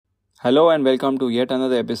Hello and welcome to yet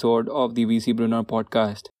another episode of the VC Bruner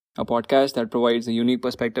podcast, a podcast that provides a unique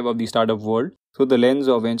perspective of the startup world through the lens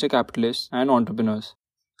of venture capitalists and entrepreneurs.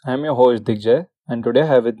 I am your host Digjay, and today I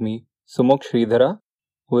have with me Sumukh Sridhara,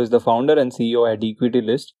 who is the founder and CEO at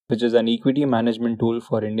AngelList, which is an equity management tool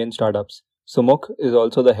for Indian startups. Sumukh is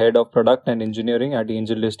also the head of product and engineering at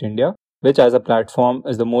AngelList India, which as a platform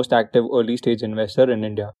is the most active early stage investor in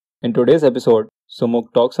India. In today's episode,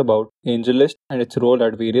 Sumukh talks about AngelList and its role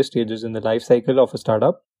at various stages in the life cycle of a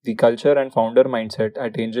startup, the culture and founder mindset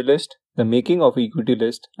at AngelList, the making of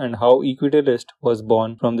EquityList, and how EquityList was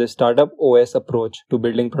born from this startup OS approach to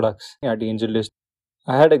building products at AngelList.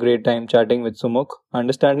 I had a great time chatting with Sumukh,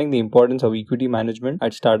 understanding the importance of equity management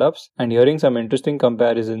at startups, and hearing some interesting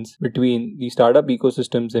comparisons between the startup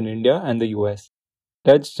ecosystems in India and the US.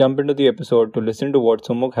 Let's jump into the episode to listen to what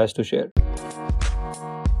Sumukh has to share.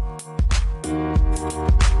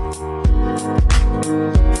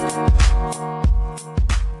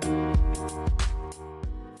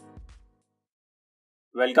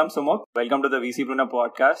 Welcome, Sumukh. Welcome to the VC Bruner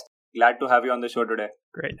podcast. Glad to have you on the show today.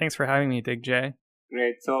 Great. Thanks for having me, Digjay.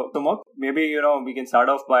 Great. So, Sumukh, maybe, we can start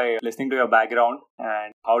off by listening to your background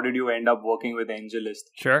and how did you end up working with AngelList?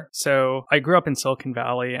 Sure. So I grew up in Silicon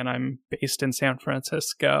Valley and I'm based in San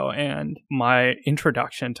Francisco. And my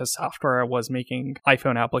introduction to software was making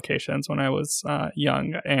iPhone applications when I was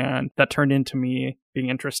young. And that turned into me being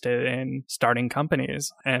interested in starting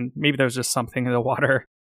companies. And maybe there's just something in the water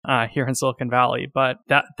here in Silicon Valley. But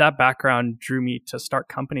that background drew me to start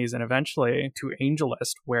companies and eventually to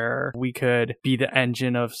AngelList, where we could be the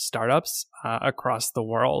engine of startups across the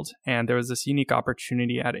world. And there was this unique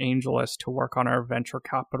opportunity at AngelList to work on our venture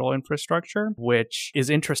capital infrastructure, which is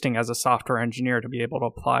interesting as a software engineer to be able to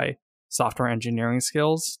apply software engineering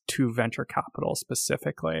skills to venture capital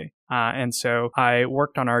specifically. And so I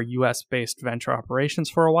worked on our US-based venture operations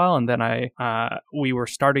for a while, and then we were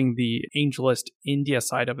starting the AngelList India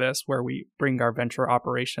side of this, where we bring our venture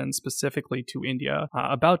operations specifically to India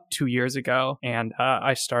about 2 years ago. And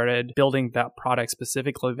I started building that product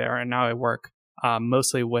specifically there, and now I work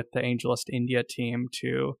mostly with the AngelList India team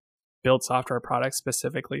to build software products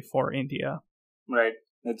specifically for India. Right.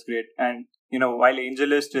 That's great. And while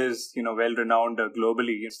AngelList is, well-renowned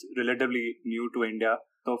globally, it's relatively new to India.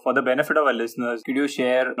 So for the benefit of our listeners, could you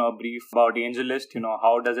share a brief about AngelList?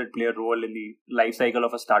 How does it play a role in the life cycle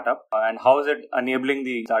of a startup? And how is it enabling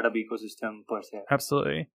the startup ecosystem per se?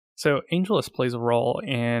 Absolutely. So AngelList plays a role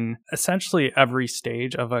in essentially every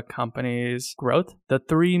stage of a company's growth. The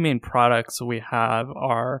three main products we have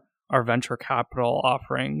are our venture capital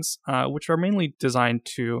offerings, which are mainly designed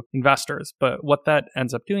to investors. But what that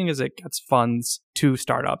ends up doing is it gets funds to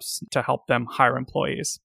startups to help them hire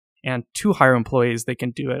employees. And to hire employees, they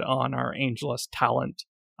can do it on our AngelList Talent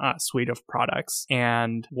suite of products.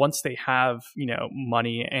 And once they have,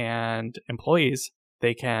 money and employees,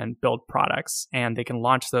 they can build products and they can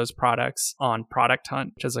launch those products on Product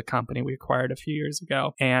Hunt, which is a company we acquired a few years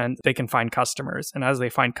ago. And they can find customers. And as they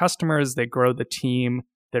find customers, they grow the team.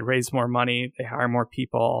 They raise more money, they hire more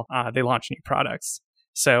people, they launch new products.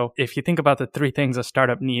 So if you think about the three things a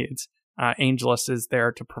startup needs, AngelList is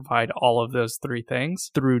there to provide all of those three things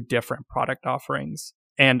through different product offerings.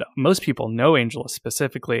 And most people know AngelList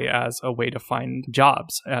specifically as a way to find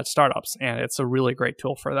jobs at startups, and it's a really great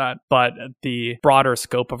tool for that. But the broader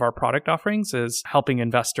scope of our product offerings is helping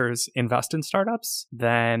investors invest in startups,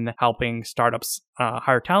 then helping startups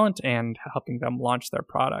hire talent, and helping them launch their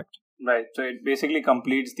product. Right. So it basically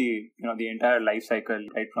completes the entire life cycle,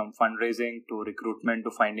 right? From fundraising to recruitment to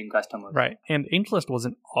finding customers. Right. And AngelList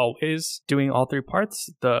wasn't always doing all three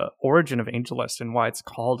parts. The origin of AngelList and why it's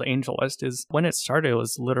called AngelList is when it started, it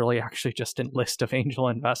was literally actually just a list of angel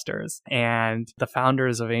investors. And the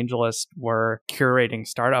founders of AngelList were curating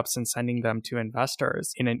startups and sending them to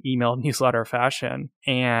investors in an email newsletter fashion.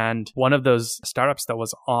 And one of those startups that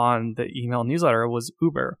was on the email newsletter was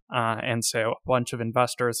Uber. And so a bunch of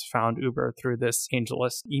investors found Uber through this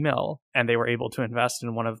AngelList email, and they were able to invest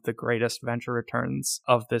in one of the greatest venture returns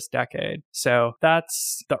of this decade. So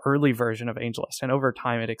that's the early version of AngelList. And over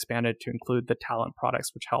time, it expanded to include the talent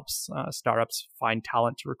products, which helps startups find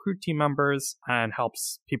talent to recruit team members and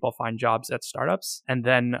helps people find jobs at startups. And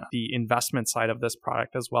then the investment side of this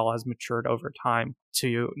product as well has matured over time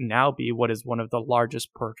to now be what is one of the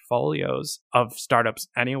largest portfolios of startups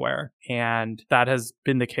anywhere. And that has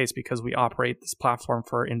been the case because we operate this platform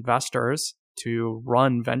for investors to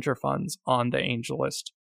run venture funds on the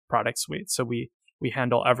AngelList product suite. So we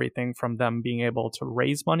handle everything from them being able to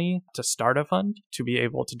raise money to start a fund, to be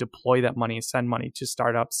able to deploy that money, send money to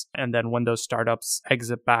startups. And then when those startups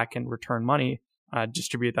exit back and return money,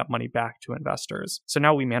 distribute that money back to investors. So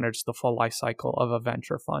now we manage the full life cycle of a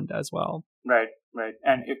venture fund as well. Right.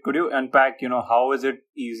 And could you unpack, how is it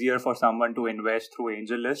easier for someone to invest through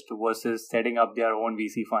AngelList versus setting up their own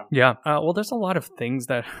VC fund? Yeah. Well, there's a lot of things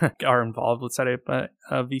that are involved with setting up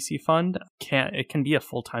a VC fund. It can be a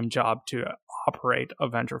full-time job to operate a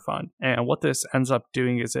venture fund. And what this ends up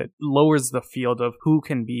doing is it lowers the field of who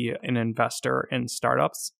can be an investor in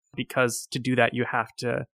startups, because to do that, you have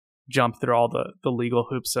to jump through all the legal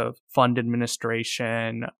hoops of fund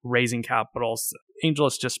administration, raising capitals.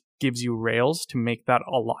 AngelList just gives you rails to make that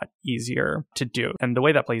a lot easier to do. And the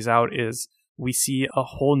way that plays out is we see a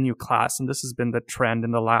whole new class, and this has been the trend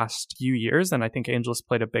in the last few years, and I think AngelList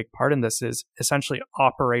played a big part in this, is essentially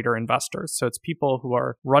operator investors. So it's people who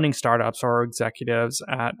are running startups or executives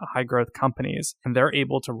at high growth companies, and they're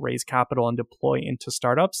able to raise capital and deploy into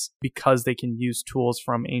startups because they can use tools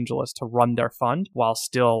from AngelList to run their fund while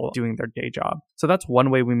still doing their day job. So that's one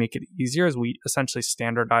way we make it easier, is we essentially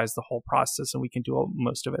standardize the whole process, and we can do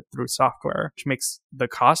most of it through software, which makes the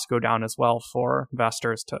cost go down as well for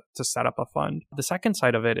investors to set up a fund. The second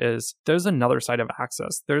side of it is there's another side of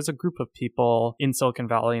access. There's a group of people in Silicon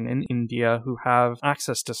Valley and in India who have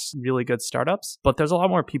access to really good startups, but there's a lot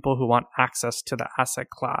more people who want access to the asset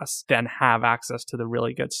class than have access to the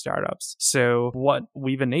really good startups. So what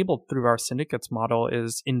we've enabled through our syndicates model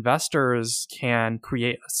is investors can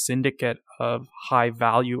create a syndicate of high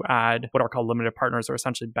value add, what are called limited partners, or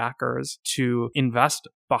essentially backers, to invest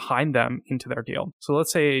behind them into their deal. So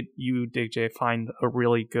let's say you, DJ, find a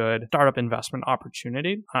really good startup investment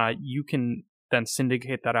opportunity. You can then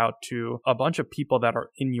syndicate that out to a bunch of people that are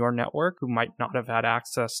in your network who might not have had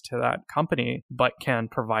access to that company, but can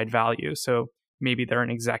provide value. So maybe they're an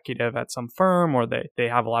executive at some firm, or they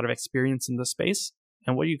have a lot of experience in the space.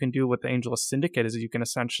 And what you can do with the AngelList Syndicate is you can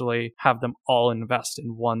essentially have them all invest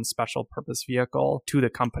in one special purpose vehicle to the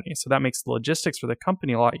company. So that makes the logistics for the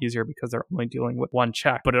company a lot easier because they're only dealing with one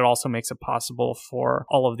check. But it also makes it possible for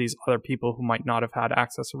all of these other people who might not have had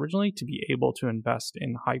access originally to be able to invest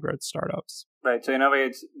in high growth startups. Right. So in a way,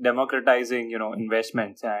 it's democratizing,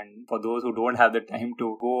 investments. And for those who don't have the time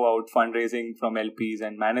to go out fundraising from LPs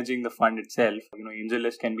and managing the fund itself,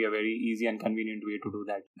 AngelList can be a very easy and convenient way to do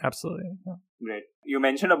that. Absolutely. Yeah. Great. You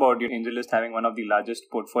mentioned about AngelList having one of the largest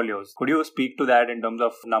portfolios. Could you speak to that in terms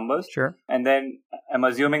of numbers? Sure. And then I'm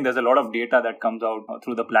assuming there's a lot of data that comes out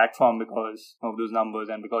through the platform because of those numbers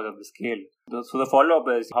and because of the scale. So the follow-up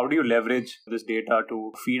is, how do you leverage this data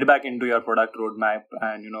to feed back into your product roadmap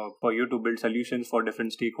and, for you to build solutions for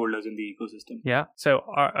different stakeholders in the ecosystem? Yeah. So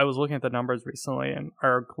I was looking at the numbers recently, and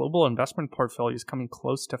our global investment portfolio is coming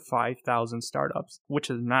close to 5,000 startups, which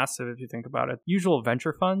is massive if you think about it. Usual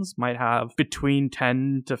venture funds might have between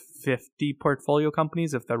 10 to 50 portfolio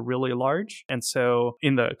companies if they're really large. And so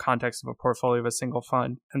in the context of a portfolio of a single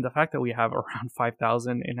fund, and the fact that we have around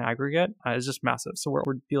 5,000 in aggregate is just massive. So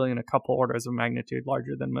we're dealing in a couple orders of magnitude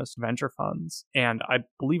larger than most venture funds. And I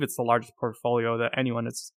believe it's the largest portfolio that anyone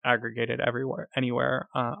has aggregated anywhere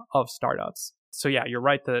of startups. So yeah, you're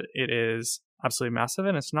right that it is absolutely massive.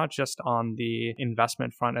 And it's not just on the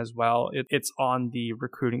investment front as well. It's on the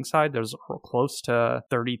recruiting side. There's close to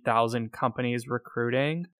 30,000 companies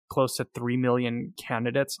recruiting, close to 3 million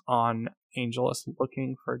candidates on AngelList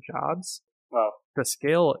looking for jobs. Wow. The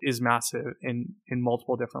scale is massive in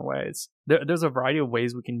multiple different ways. There's a variety of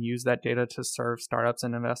ways we can use that data to serve startups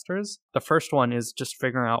and investors. The first one is just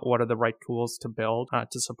figuring out what are the right tools to build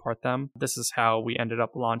to support them. This is how we ended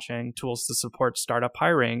up launching tools to support startup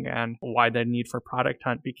hiring, and why the need for product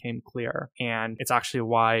hunt became clear. And it's actually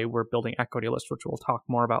why we're building AngelList, which we'll talk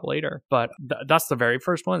more about later. But that's the very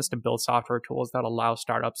first one, is to build software tools that allow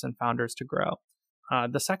startups and founders to grow.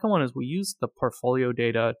 The second one is we use the portfolio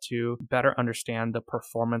data to better understand the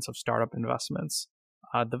performance of startup investments.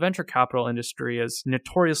 The venture capital industry is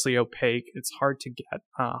notoriously opaque. It's hard to get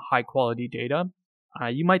high quality data.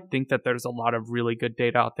 You might think that there's a lot of really good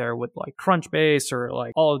data out there with like Crunchbase or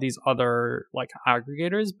like all of these other like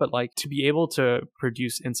aggregators, but like to be able to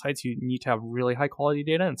produce insights, you need to have really high quality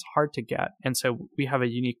data, and it's hard to get. And so we have a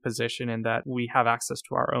unique position in that we have access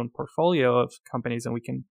to our own portfolio of companies, and we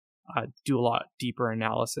can do a lot deeper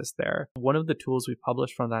analysis there. One of the tools we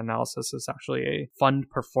published from that analysis is actually a fund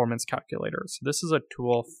performance calculator. So this is a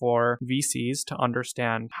tool for VCs to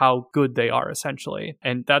understand how good they are, essentially.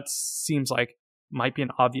 And that seems like might be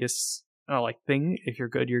an obvious thing. If you're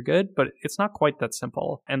good, you're good, but it's not quite that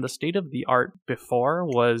simple. And the state of the art before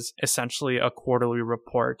was essentially a quarterly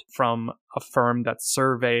report from a firm that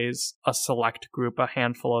surveys a select group, a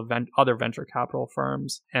handful of other venture capital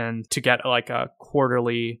firms, and to get like a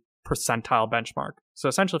quarterly percentile benchmark. So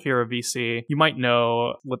essentially, if you're a VC, you might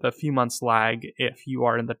know with a few months lag if you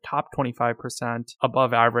are in the top 25%,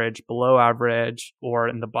 above average, below average, or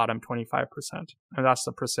in the bottom 25%. And that's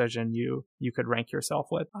the precision you could rank yourself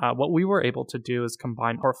with. What we were able to do is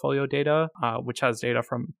combine portfolio data, which has data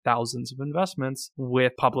from thousands of investments,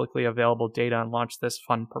 with publicly available data and launch this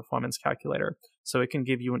fund performance calculator. So it can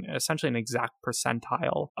give you essentially an exact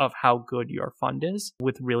percentile of how good your fund is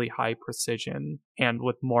with really high precision and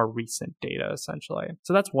with more recent data, essentially.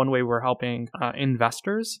 So that's one way we're helping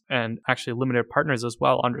investors and actually limited partners as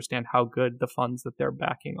well understand how good the funds that they're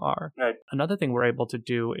backing are. Right. Another thing we're able to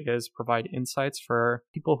do is provide insights for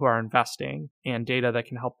people who are investing and data that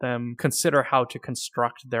can help them consider how to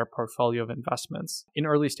construct their portfolio of investments. In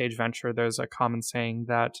early stage venture, there's a common saying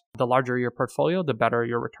that the larger your portfolio, the better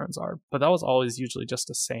your returns are. But that was always usually just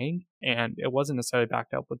a saying, and it wasn't necessarily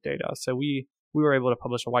backed up with data. So we were able to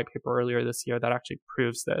publish a white paper earlier this year that actually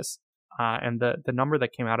proves this. And the number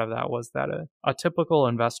that came out of that was that a typical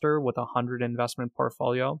investor with a 100 investment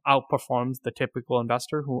portfolio outperforms the typical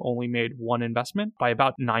investor who only made one investment by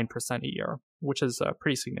about 9% a year, which is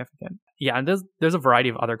pretty significant. Yeah, and there's a variety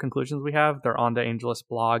of other conclusions we have. They're on the AngelList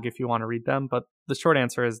blog if you want to read them. But the short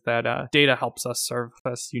answer is that data helps us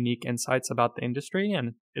surface unique insights about the industry,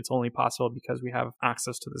 and it's only possible because we have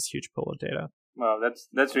access to this huge pool of data. Wow,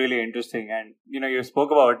 that's really interesting. And you spoke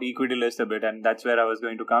about AngelList a bit, and that's where I was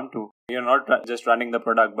going to come to. You're not just running the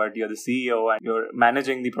product, but you're the CEO and you're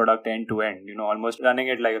managing the product end to end, almost running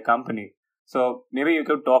it like a company. So maybe you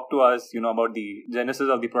could talk to us, about the genesis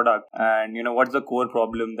of the product and, what's the core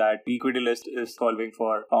problem that AngelList is solving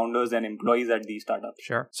for founders and employees at these startups.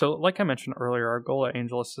 Sure. So like I mentioned earlier, our goal at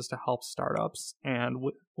AngelList is to help startups. And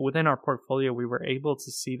within our portfolio, we were able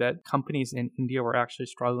to see that companies in India were actually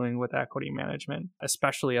struggling with equity management,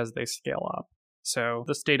 especially as they scale up. So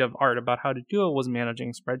the state of art about how to do it was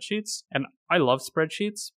managing spreadsheets. And I love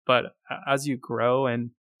spreadsheets, but as you grow and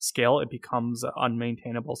scale, it becomes an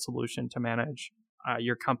unmaintainable solution to manage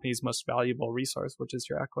your company's most valuable resource, which is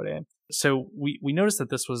your equity. So we noticed that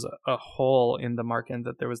this was a hole in the market and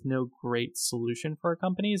that there was no great solution for our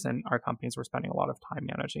companies, and our companies were spending a lot of time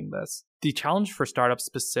managing this. The challenge for startups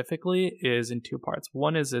specifically is in two parts.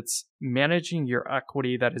 One is it's managing your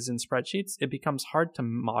equity that is in spreadsheets. It becomes hard to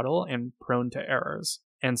model and prone to errors.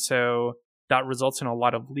 And so that results in a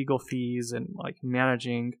lot of legal fees and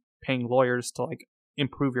paying lawyers to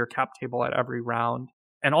improve your cap table at every round,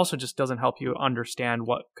 and also just doesn't help you understand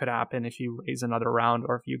what could happen if you raise another round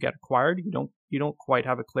or if you get acquired. You don't quite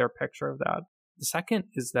have a clear picture of that. The second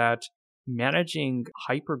is that managing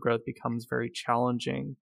hypergrowth becomes very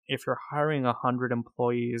challenging. If you're hiring 100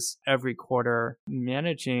 employees every quarter,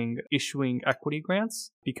 managing issuing equity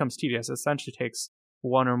grants becomes tedious. It essentially takes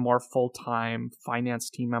one or more full-time finance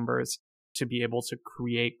team members to be able to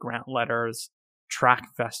create grant letters, track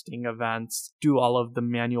vesting events, do all of the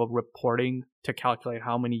manual reporting to calculate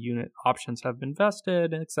how many unit options have been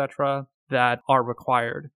vested, etc., that are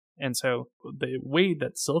required. And so the way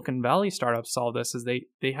that Silicon Valley startups solve this is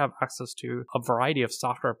they have access to a variety of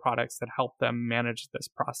software products that help them manage this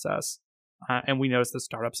process. And we noticed that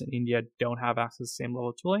startups in India don't have access to the same level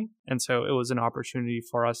of tooling. And so it was an opportunity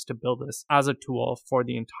for us to build this as a tool for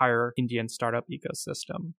the entire Indian startup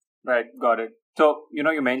ecosystem. Right, got it. So,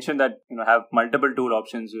 you mentioned that, have multiple tool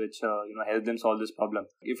options which, help them solve this problem.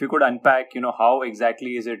 If you could unpack, how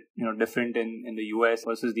exactly is it, different in the US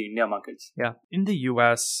versus the India markets? Yeah. In the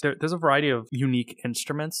US, there's a variety of unique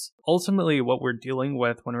instruments. Ultimately, what we're dealing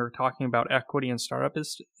with when we're talking about equity and startup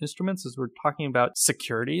instruments is we're talking about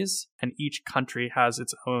securities, and each country has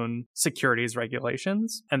its own securities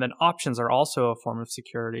regulations. And then options are also a form of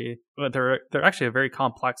security, but they're actually a very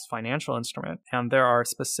complex financial instrument. And there are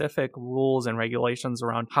specific rules and regulations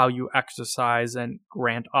around how you exercise and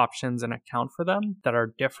grant options and account for them that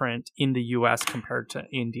are different in the US compared to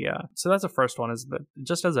India. So that's the first one, is that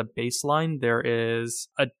just as a baseline, there is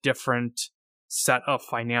a different set of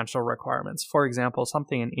financial requirements. For example,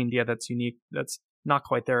 something in India that's unique, that's not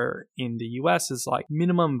quite there in the US, is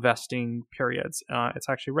minimum vesting periods. It's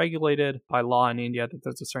actually regulated by law in India that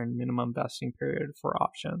there's a certain minimum vesting period for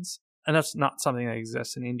options. And that's not something that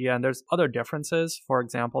exists in India. And there's other differences. For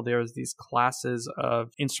example, there's these classes of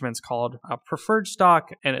instruments called preferred stock,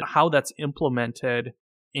 and how that's implemented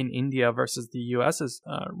in India versus the US is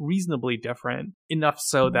reasonably different, enough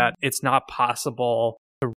so that it's not possible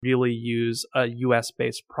to really use a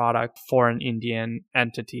US-based product for an Indian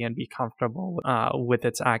entity and be comfortable with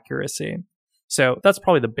its accuracy. So that's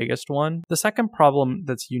probably the biggest one. The second problem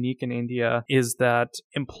that's unique in India is that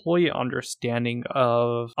employee understanding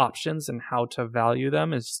of options and how to value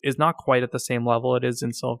them is not quite at the same level it is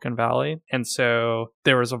in Silicon Valley. And so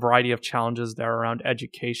there is a variety of challenges there around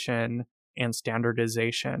education and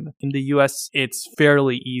standardization. In the US, it's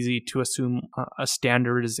fairly easy to assume a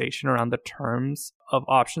standardization around the terms of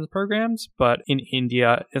options programs, but in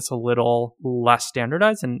India, it's a little less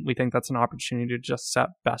standardized, and we think that's an opportunity to just set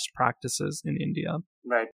best practices in India.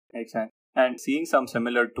 Right, makes sense. And seeing some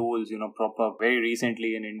similar tools, prop up very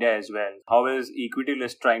recently in India as well. How is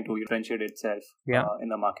EquityList trying to differentiate itself in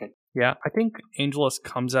the market? Yeah, I think AngelList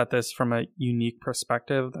comes at this from a unique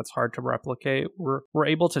perspective that's hard to replicate. We're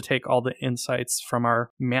able to take all the insights from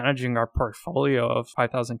managing our portfolio of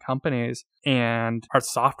 5,000 companies and our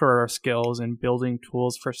software skills in building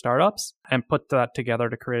tools for startups and put that together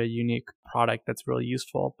to create a unique product that's really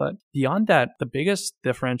useful. But beyond that, the biggest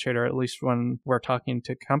differentiator, at least when we're talking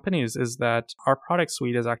to companies, is that our product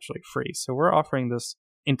suite is actually free. So we're offering this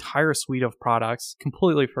entire suite of products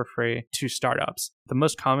completely for free to startups. The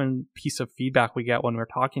most common piece of feedback we get when we're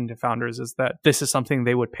talking to founders is that this is something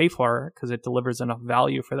they would pay for because it delivers enough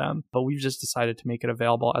value for them. But we've just decided to make it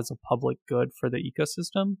available as a public good for the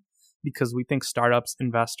ecosystem, because we think startups,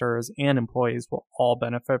 investors, and employees will all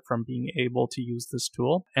benefit from being able to use this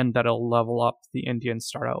tool, and that it'll level up the Indian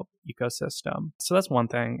startup ecosystem. So that's one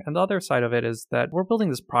thing. And the other side of it is that we're building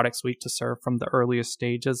this product suite to serve from the earliest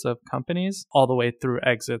stages of companies all the way through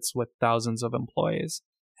exits with thousands of employees.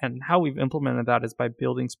 And how we've implemented that is by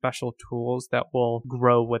building special tools that will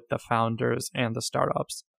grow with the founders and the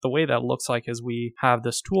startups. The way that looks like is we have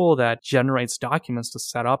this tool that generates documents to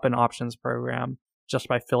set up an options program just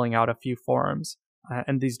by filling out a few forms.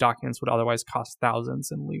 And these documents would otherwise cost thousands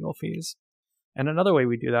in legal fees. And another way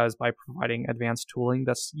we do that is by providing advanced tooling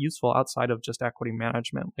that's useful outside of just equity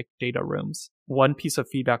management, like data rooms. One piece of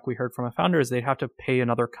feedback we heard from a founder is they'd have to pay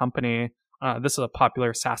another company. This is a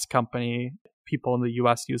popular SaaS company people in the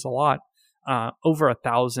US use a lot, over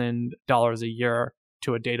 $1,000 a year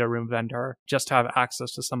to a data room vendor just to have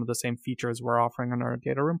access to some of the same features we're offering on our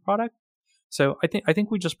data room product. So I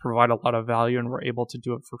think we just provide a lot of value, and we're able to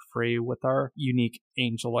do it for free with our unique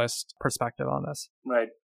AngelList perspective on this. Right.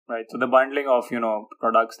 So the bundling of,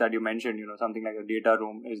 products that you mentioned, something like a data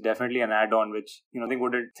room is definitely an add-on, which, I think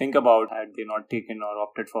wouldn't think about had they not taken or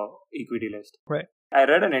opted for EquityList. Right. I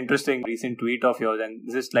read an interesting recent tweet of yours, and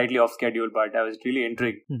this is slightly off schedule, but I was really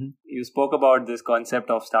intrigued. Mm-hmm. You spoke about this concept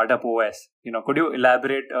of startup OS. Could you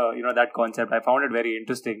elaborate, that concept? I found it very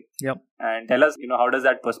interesting. Yep. And tell us, how does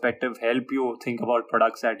that perspective help you think about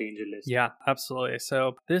products at AngelList? Yeah, absolutely.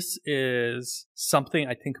 So this is something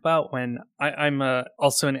I think about when I'm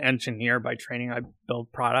also an engineer by training. I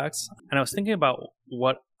build products, and I was thinking about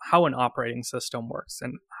how an operating system works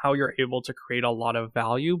and how you're able to create a lot of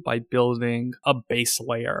value by building a base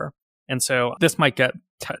layer. And so this might get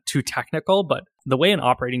too technical, but the way an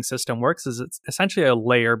operating system works is it's essentially a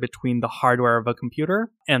layer between the hardware of a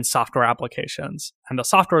computer and software applications. And the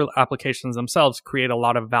software applications themselves create a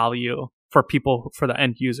lot of value for the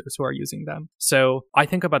end users who are using them. So I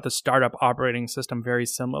think about the startup operating system very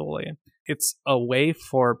similarly. It's a way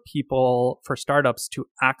for startups to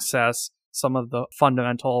access some of the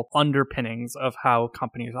fundamental underpinnings of how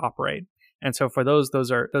companies operate. And so for there's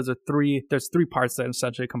three parts that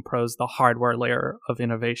essentially compose the hardware layer of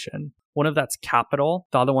innovation. One of that's capital,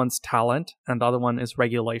 the other one's talent, and the other one is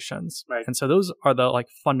regulations. Right. And so those are the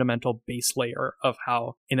fundamental base layer of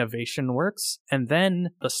how innovation works. And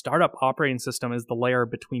then the startup operating system is the layer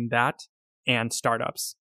between that and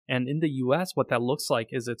startups. And in the US, what that looks like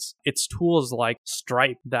is it's tools like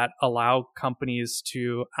Stripe that allow companies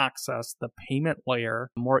to access the payment layer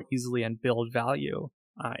more easily and build value.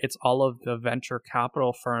 It's all of the venture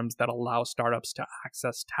capital firms that allow startups to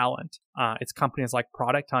access talent. It's companies like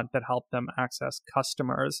Product Hunt that help them access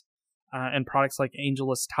customers, and products like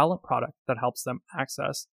AngelList Talent Product that helps them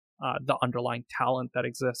access the underlying talent that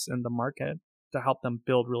exists in the market to help them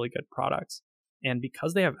build really good products. And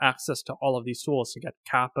because they have access to all of these tools to get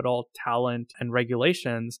capital, talent, and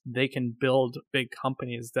regulations, they can build big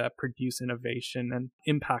companies that produce innovation and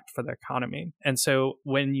impact for the economy. And so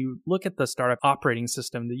when you look at the startup operating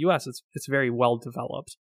system in the US, it's very well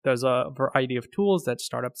developed. There's a variety of tools that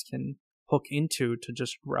startups can hook into to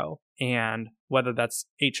just grow. And whether that's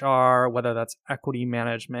HR, whether that's equity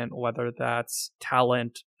management, whether that's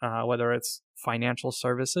talent, whether it's financial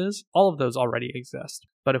services, all of those already exist.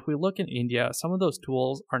 But if we look in India, some of those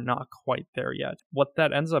tools are not quite there yet. What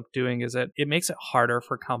that ends up doing is it makes it harder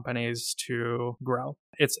for companies to grow.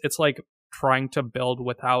 It's like trying to build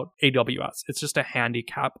without AWS. It's just a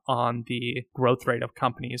handicap on the growth rate of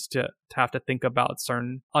companies to have to think about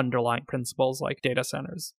certain underlying principles like data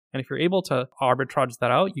centers. And if you're able to arbitrage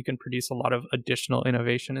that out, you can produce a lot of additional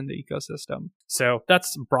innovation in the ecosystem. So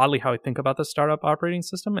that's broadly how I think about the startup operating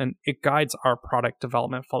system, and it guides our product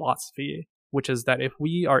development philosophy, which is that if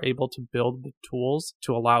we are able to build the tools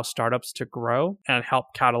to allow startups to grow and help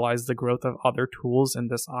catalyze the growth of other tools in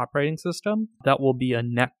this operating system, that will be a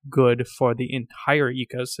net good for the entire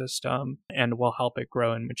ecosystem and will help it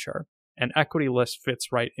grow and mature. And AngelList fits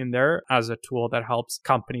right in there as a tool that helps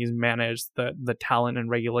companies manage the talent and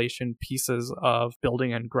regulation pieces of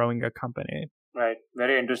building and growing a company. Right.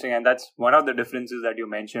 Very interesting. And that's one of the differences that you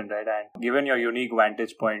mentioned, right? And given your unique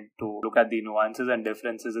vantage point to look at the nuances and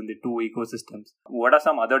differences in the two ecosystems, what are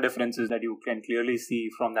some other differences that you can clearly see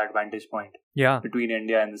from that vantage point between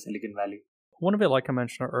India and the Silicon Valley? One of it, like I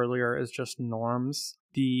mentioned earlier, is just norms.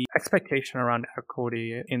 The expectation around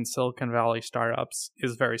equity in Silicon Valley startups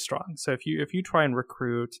is very strong. So if you try and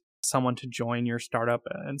recruit someone to join your startup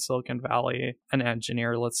in Silicon Valley, an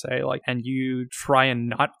engineer, let's say, and you try and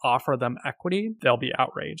not offer them equity, they'll be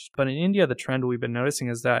outraged. But in India, the trend we've been noticing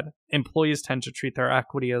is that employees tend to treat their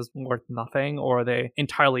equity as worth nothing, or they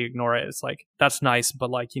entirely ignore it. It's like, that's nice,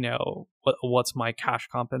 but what's my cash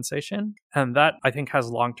compensation? And that, I think, has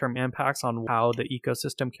long-term impacts on how the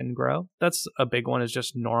ecosystem can grow. That's a big one, is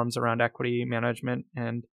just norms around equity management.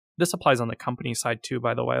 And this applies on the company side too,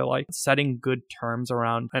 by the way. Setting good terms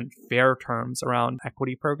around and fair terms around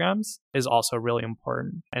equity programs is also really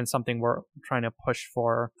important and something we're trying to push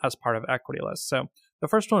for as part of AngelList. So the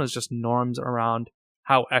first one is just norms around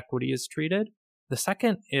how equity is treated. The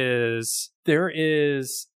second is there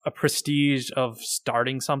is a prestige of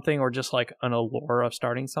starting something, or just an allure of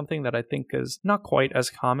starting something, that I think is not quite as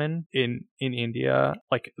common in India.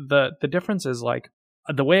 The difference is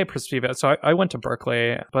the way I perceive it. So I went to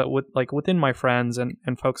Berkeley, but within my friends and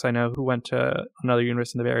folks I know who went to another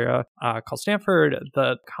university in the Bay Area called Stanford,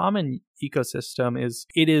 the common ecosystem is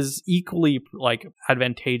equally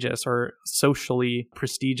advantageous or socially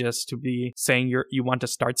prestigious to be saying you want to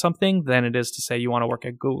start something than it is to say you want to work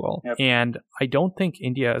at Google. Yep. And I don't think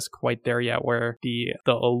India is quite there yet, where the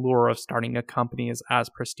allure of starting a company is as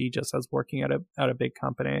prestigious as working at a big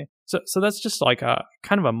company. So that's just a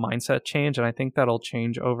kind of a mindset change, and I think that'll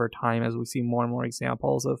change over time as we see more and more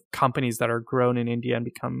examples of companies that are grown in India and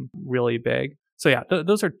become really big. So yeah,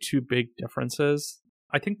 those are two big differences.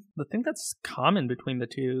 I think the thing that's common between the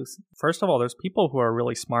two is, first of all, there's people who are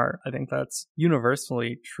really smart. I think that's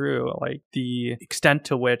universally true. The extent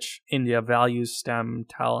to which India values STEM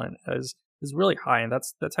talent is really high, and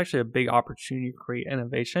that's actually a big opportunity to create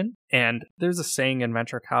innovation. And there's a saying in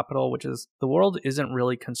venture capital, which is the world isn't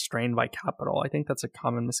really constrained by capital. I think that's a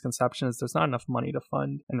common misconception, is there's not enough money to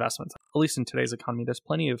fund investments. At least in today's economy, there's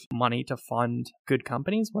plenty of money to fund good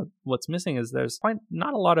companies. What's missing is there's quite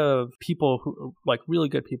not a lot of people who, really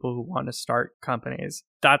good people who want to start companies.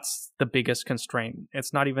 That's the biggest constraint.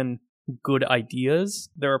 It's not even good ideas.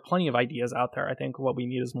 There are plenty of ideas out there. I think what we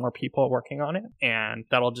need is more people working on it, and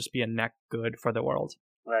that'll just be a net good for the world.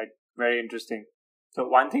 Right. Very interesting. So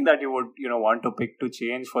one thing that you would, want to pick to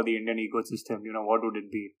change for the Indian ecosystem, what would it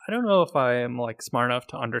be? I don't know if I'm smart enough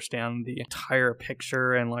to understand the entire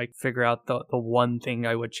picture and figure out the one thing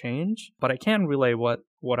I would change, but I can relay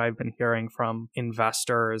what I've been hearing from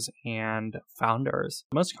investors and founders.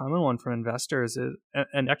 The most common one from investors is,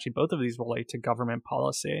 and actually both of these relate to government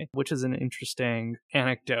policy, which is an interesting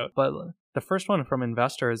anecdote. But the first one from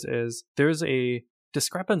investors is there's a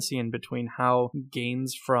discrepancy in between how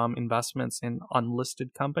gains from investments in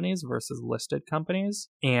unlisted companies versus listed companies,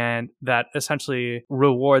 and that essentially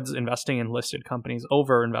rewards investing in listed companies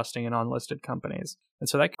over investing in unlisted companies. And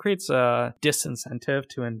so that creates a disincentive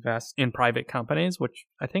to invest in private companies, which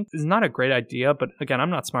I think is not a great idea. But again, I'm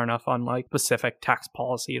not smart enough on specific tax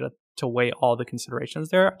policy to weigh all the considerations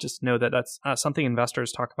there. I just know that that's something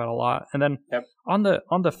investors talk about a lot. And then on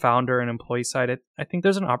the founder and employee side, I think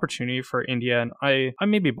there's an opportunity for India, and I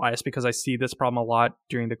may be biased because I see this problem a lot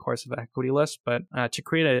during the course of AngelList, but to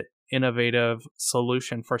create an innovative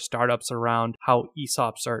solution for startups around how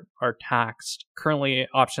ESOPs are taxed. Currently,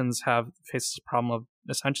 options face this problem of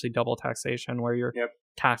essentially double taxation, where you're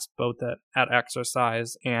taxed both at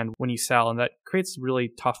exercise and when you sell, and that creates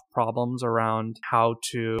really tough problems around how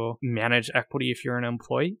to manage equity if you're an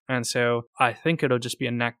employee. And so I think it'll just be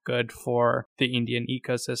a net good for the Indian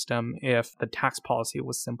ecosystem if the tax policy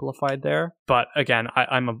was simplified there. But again,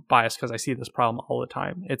 I'm a bias because I see this problem all the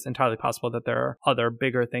time. It's entirely possible that there are other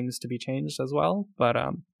bigger things to be changed as well, but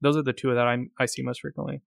those are the two that I see most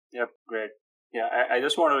frequently. Yep, great. Yeah, I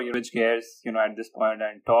just want to switch gears, at this point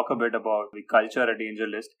and talk a bit about the culture at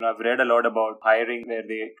AngelList. I've read a lot about hiring where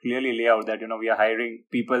they clearly lay out that, we are hiring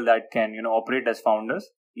people that can, operate as founders,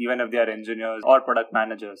 even if they are engineers or product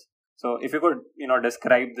managers. So if you could,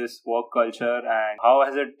 describe this work culture and how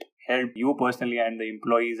has it helped you personally and the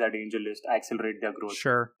employees at AngelList accelerate their growth?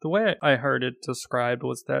 Sure. The way I heard it described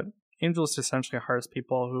was that AngelList essentially hires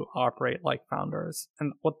people who operate like founders.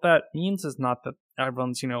 And what that means is not that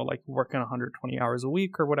everyone's, working 120 hours a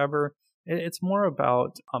week or whatever. It's more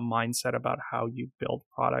about a mindset about how you build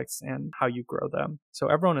products and how you grow them. So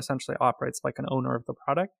everyone essentially operates like an owner of the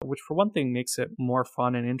product, which for one thing makes it more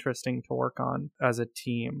fun and interesting to work on as a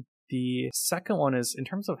team. The second one is in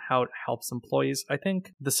terms of how it helps employees. I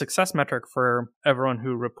think the success metric for everyone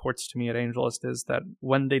who reports to me at AngelList is that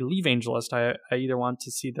when they leave AngelList, I either want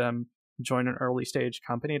to see them join an early stage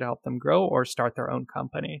company to help them grow or start their own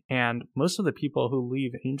company. And most of the people who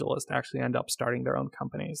leave AngelList actually end up starting their own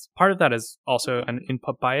companies. Part of that is also an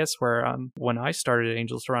input bias where when I started at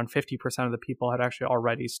AngelList, around 50% of the people had actually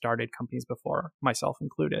already started companies before, myself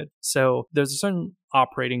included. So there's a certain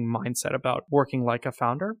operating mindset about working like a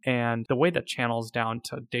founder. And the way that channels down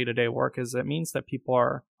to day-to-day work is it means that people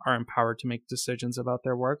are empowered to make decisions about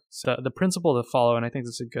their work. So the principle to follow, and I think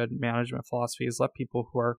this is a good management philosophy, is let people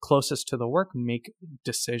who are closest to the work make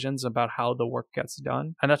decisions about how the work gets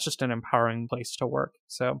done. And that's just an empowering place to work.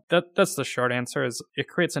 So that's the short answer, is it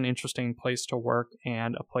creates an interesting place to work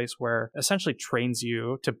and a place where essentially trains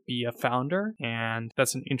you to be a founder. And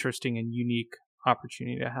that's an interesting and unique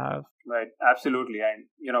opportunity to have. Right, absolutely. And,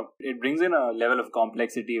 it brings in a level of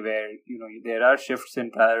complexity where, there are shifts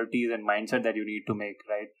in priorities and mindset that you need to make,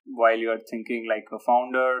 right? While you're thinking like a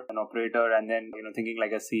founder, an operator, and then, thinking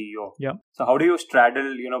like a CEO. Yeah. So how do you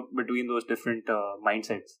straddle, between those different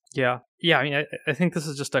mindsets? Yeah. I mean, I think this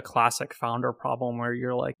is just a classic founder problem where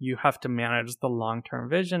you're like, you have to manage the long-term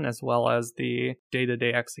vision as well as the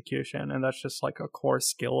day-to-day execution. And that's just like a core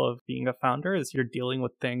skill of being a founder, is you're dealing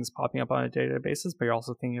with things popping up on a day-to-day basis, but you're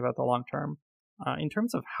also thinking about the long term. In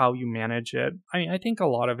terms of how you manage it, I think a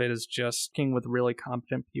lot of it is just working with really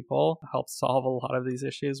competent people to help solve a lot of these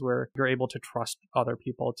issues where you're able to trust other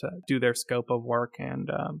people to do their scope of work and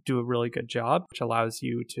do a really good job, which allows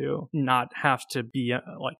you to not have to be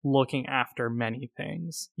looking after many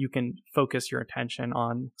things. You can focus your attention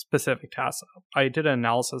on specific tasks. I did an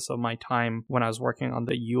analysis of my time when I was working on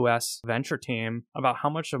the US venture team about how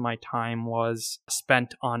much of my time was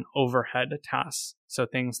spent on overhead tasks. So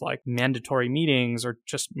things like mandatory meetings or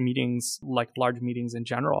just meetings, like large meetings in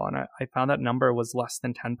general. And I found that number was less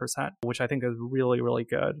than 10%, which I think is really, really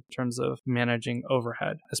good in terms of managing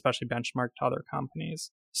overhead, especially benchmarked to other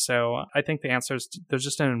companies. So I think the answer is there's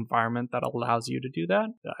just an environment that allows you to do that.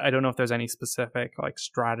 I don't know if there's any specific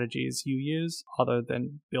strategies you use other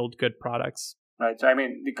than build good products. Right. So, I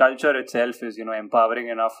mean, the culture itself is, empowering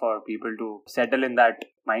enough for people to settle in that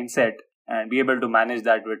mindset and be able to manage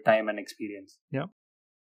that with time and experience. Yeah.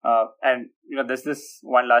 And there's this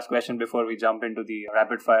one last question before we jump into the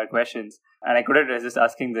rapid fire questions. And I couldn't resist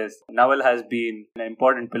asking this. Naval has been an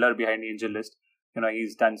important pillar behind AngelList.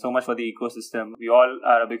 He's done so much for the ecosystem. We all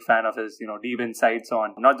are a big fan of his, deep insights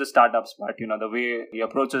on not just startups, but, the way he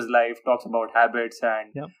approaches life, talks about habits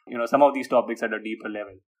and, some of these topics at a deeper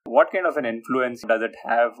level. What kind of an influence does it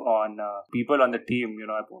have on people on the team,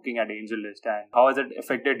 working at AngelList, and how has it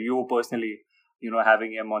affected you personally,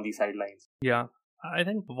 having him on the sidelines? Yeah. I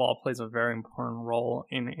think Naval plays a very important role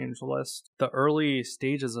in AngelList. The early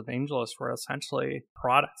stages of AngelList were essentially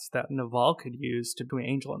products that Naval could use to do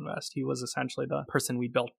Angel Invest. He was essentially the person we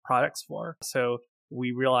built products for. So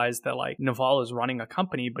we realized that Naval is running a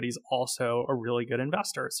company, but he's also a really good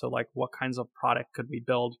investor. So what kinds of product could we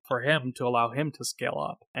build for him to allow him to scale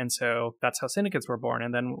up? And so that's how syndicates were born.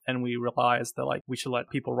 And we realized that we should let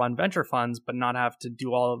people run venture funds, but not have to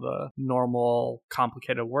do all of the normal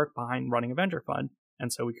complicated work behind running a venture fund.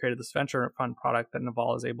 And so we created this venture fund product that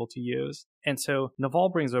Naval is able to use. And so Naval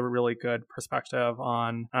brings a really good perspective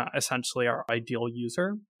on essentially our ideal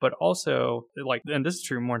user, but also and this is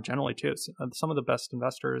true more generally too. Some of the best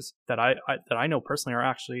investors that I know personally are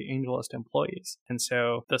actually AngelList employees. And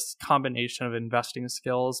so this combination of investing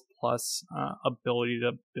skills plus ability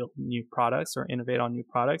to build new products or innovate on new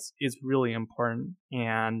products is really important.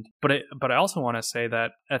 But I also want to say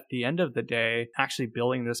that at the end of the day, actually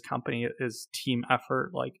building this company is team effort.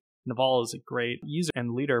 Naval is a great user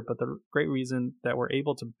and leader, but the great reason that we're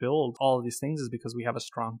able to build all of these things is because we have a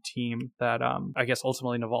strong team that I guess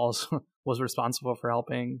ultimately Naval was responsible for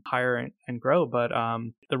helping hire and grow. But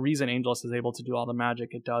the reason AngelList is able to do all the magic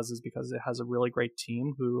it does is because it has a really great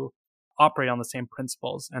team who operate on the same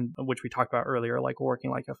principles, and which we talked about earlier, like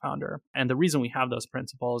working like a founder. And the reason we have those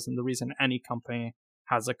principles and the reason any company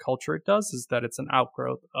has a culture it does is that it's an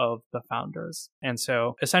outgrowth of the founders. And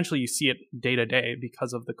so essentially you see it day to day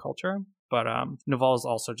because of the culture. But Naval is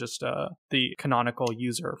also just the canonical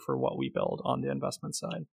user for what we build on the investment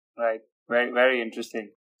side. Right. Very, very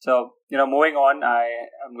interesting. So, moving on,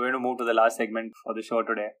 I'm going to move to the last segment for the show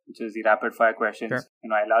today, which is the rapid fire questions. Sure.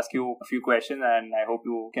 I'll ask you a few questions and I hope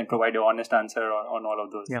you can provide your honest answer on all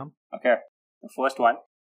of those. Yeah. Okay. The first one,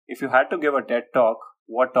 if you had to give a TED talk,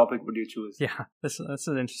 what topic would you choose? Yeah, this is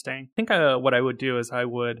interesting. I think what I would do is I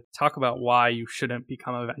would talk about why you shouldn't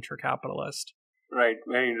become a venture capitalist. Right.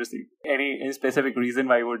 Very interesting. Any specific reason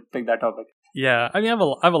why you would pick that topic? Yeah, I mean,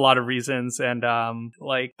 I have a lot of reasons, and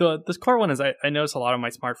this core one is I notice a lot of my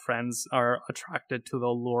smart friends are attracted to the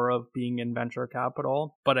lure of being in venture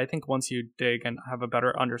capital, but I think once you dig and have a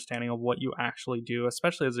better understanding of what you actually do,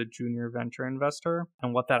 especially as a junior venture investor,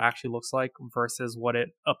 and what that actually looks like versus what it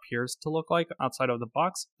appears to look like outside of the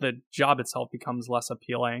box, the job itself becomes less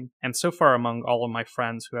appealing. And so far, among all of my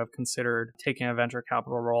friends who have considered taking a venture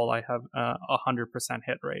capital role, I have a 100%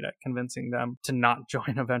 hit rate at convincing them to not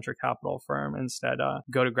join a venture capital firm. Instead,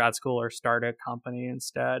 go to grad school or start a company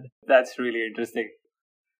instead. That's really interesting.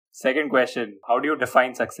 Second question, how do you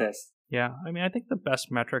define success? Yeah, I mean, I think the best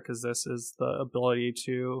metric is the ability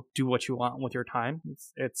to do what you want with your time.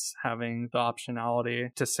 It's having the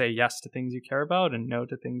optionality to say yes to things you care about and no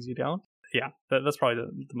to things you don't. Yeah, that's probably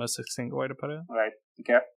the most succinct way to put it. Right.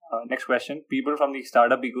 Okay. Next question, people from the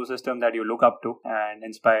startup ecosystem that you look up to and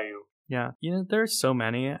inspire you. Yeah, there's so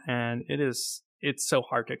many, and it's so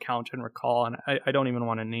hard to count and recall, and I don't even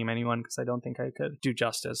want to name anyone because I don't think I could do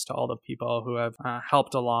justice to all the people who have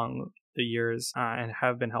helped along the years and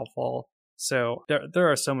have been helpful. So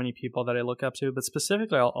there are so many people that I look up to, but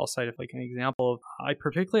specifically I'll cite like an example. I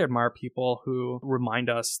particularly admire people who remind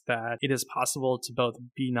us that it is possible to both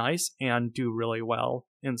be nice and do really well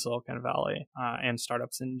in Silicon Valley and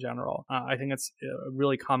startups in general. I think it's a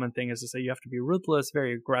really common thing is to say you have to be ruthless,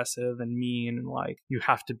 very aggressive and mean, and like you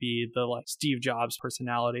have to be the like Steve Jobs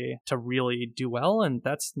personality to really do well. And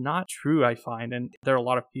that's not true, I find. And there are a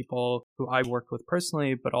lot of people who I've worked with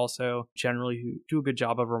personally, but also generally who do a good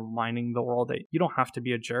job of reminding the world that you don't have to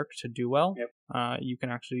be a jerk to do well. Yep. You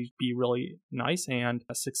can actually be really nice and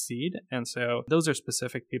succeed. And so those are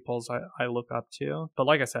specific people I look up to. But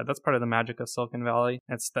like I said, that's part of the magic of Silicon Valley.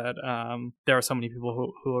 It's that there are so many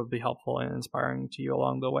people who will be helpful and inspiring to you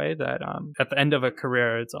along the way that at the end of a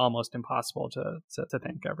career, it's almost impossible to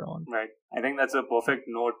thank everyone. Right. I think that's a perfect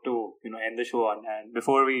note to end the show on. And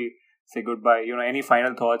before we say goodbye, any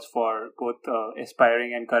final thoughts for both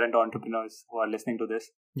aspiring and current entrepreneurs who are listening to this?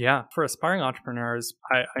 Yeah, for aspiring entrepreneurs,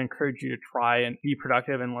 I encourage you to try and be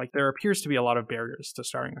productive. And like there appears to be a lot of barriers to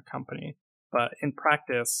starting a company. But in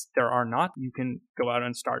practice, there are not. You can go out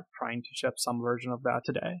and start trying to ship some version of that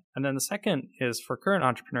today. And then the second is for current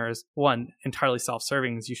entrepreneurs, one, entirely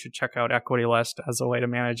self-serving is you should check out AngelList as a way to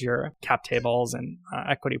manage your cap tables and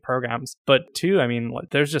equity programs. But two, I mean,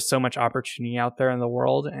 there's just so much opportunity out there in the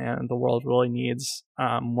world, and the world really needs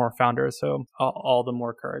more founders. So all the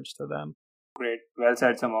more courage to them. Great. Well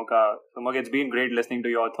said, Sumukh. Sumukh, it's been great listening to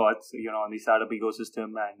your thoughts, on the startup ecosystem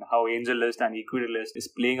and how AngelList and EquityList is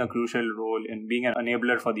playing a crucial role in being an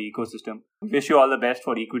enabler for the ecosystem. We wish you all the best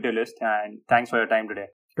for EquityList and thanks for your time today.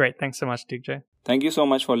 Great. Thanks so much, DJ. Thank you so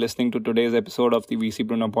much for listening to today's episode of the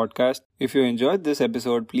VCpreneur podcast. If you enjoyed this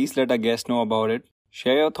episode, please let our guests know about it,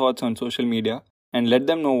 share your thoughts on social media, and let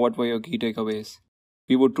them know what were your key takeaways.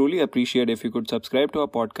 We would truly appreciate if you could subscribe to our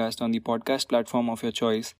podcast on the podcast platform of your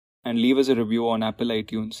choice and leave us a review on Apple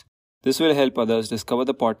iTunes. This will help others discover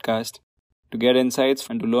the podcast. To get insights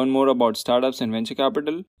and to learn more about startups and venture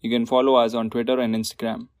capital, you can follow us on Twitter and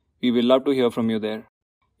Instagram. We will love to hear from you there.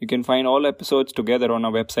 You can find all episodes together on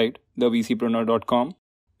our website, thevcpreneur.com.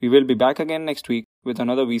 We will be back again next week with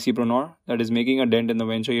another VCpreneur that is making a dent in the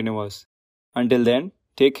venture universe. Until then,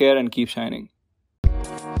 take care and keep shining.